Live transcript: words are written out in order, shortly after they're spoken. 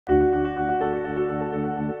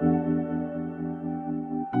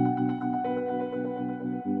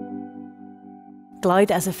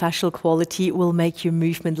Glide as a fascial quality will make your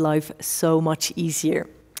movement life so much easier.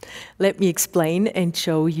 Let me explain and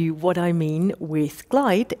show you what I mean with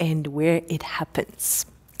glide and where it happens.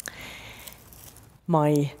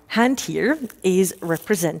 My hand here is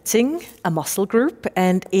representing a muscle group,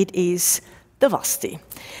 and it is the vasti.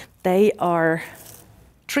 They are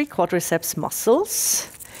 3 quadriceps muscles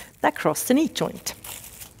that cross the knee joint.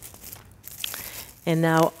 And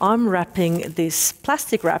now I'm wrapping this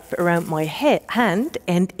plastic wrap around my hand,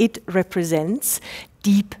 and it represents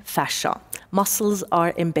deep fascia. Muscles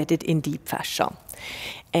are embedded in deep fascia.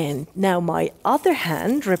 And now my other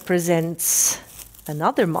hand represents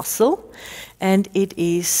another muscle, and it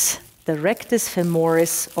is the rectus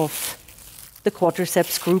femoris of the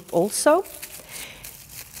quadriceps group also.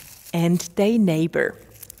 And they neighbor.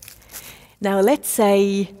 Now let's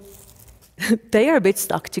say they are a bit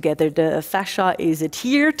stuck together. The fascia is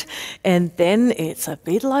adhered, and then it's a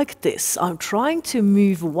bit like this. I'm trying to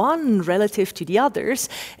move one relative to the others,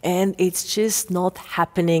 and it's just not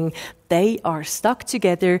happening. They are stuck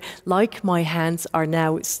together, like my hands are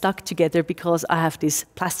now stuck together because I have this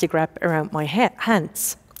plastic wrap around my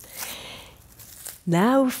hands.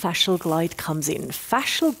 Now fascial glide comes in.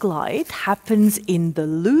 Fascial glide happens in the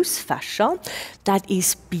loose fascia that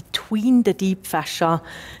is between the deep fascia,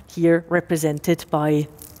 here represented by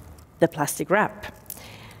the plastic wrap.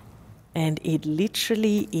 And it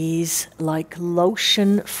literally is like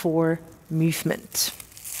lotion for movement.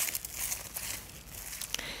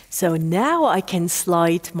 So now I can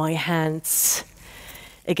slide my hands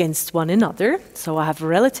against one another, so I have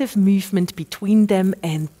relative movement between them,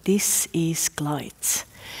 and this is glide.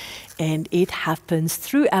 And it happens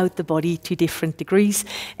throughout the body to different degrees,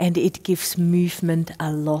 and it gives movement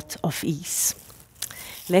a lot of ease.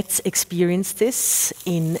 Let's experience this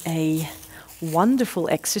in a wonderful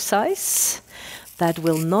exercise that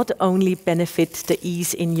will not only benefit the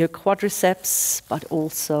ease in your quadriceps, but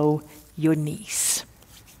also your knees.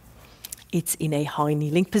 It's in a high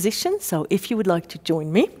kneeling position, so if you would like to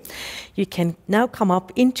join me, you can now come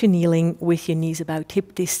up into kneeling with your knees about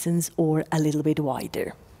hip distance or a little bit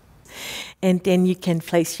wider. And then you can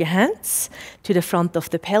place your hands to the front of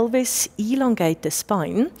the pelvis, elongate the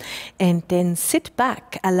spine, and then sit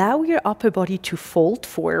back. Allow your upper body to fold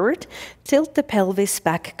forward, tilt the pelvis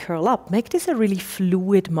back, curl up. Make this a really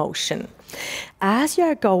fluid motion. As you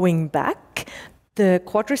are going back, the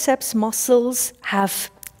quadriceps muscles have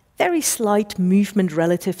very slight movement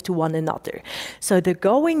relative to one another. So the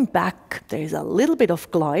going back, there's a little bit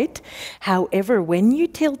of glide. However, when you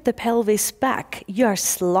tilt the pelvis back, you are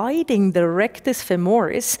sliding the rectus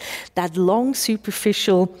femoris, that long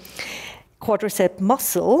superficial quadricep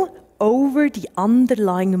muscle, over the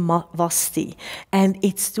underlying vasti. And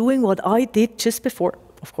it's doing what I did just before,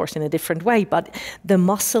 of course in a different way, but the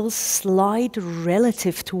muscles slide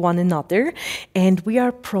relative to one another, and we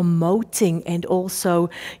are promoting and also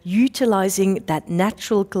utilizing that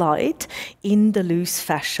natural glide in the loose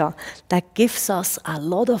fascia that gives us a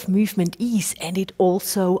lot of movement ease, and it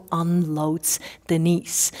also unloads the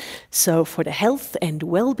knees. So for the health and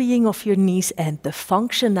well-being of your knees and the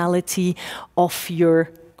functionality of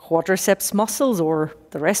your quadriceps muscles, or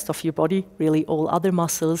the rest of your body, really all other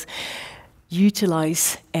muscles,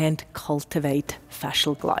 utilize and cultivate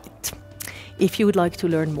fascial glide. If you would like to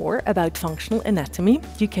learn more about functional anatomy,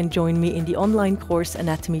 you can join me in the online course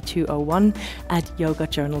Anatomy 201 at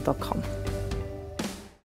yogajournal.com.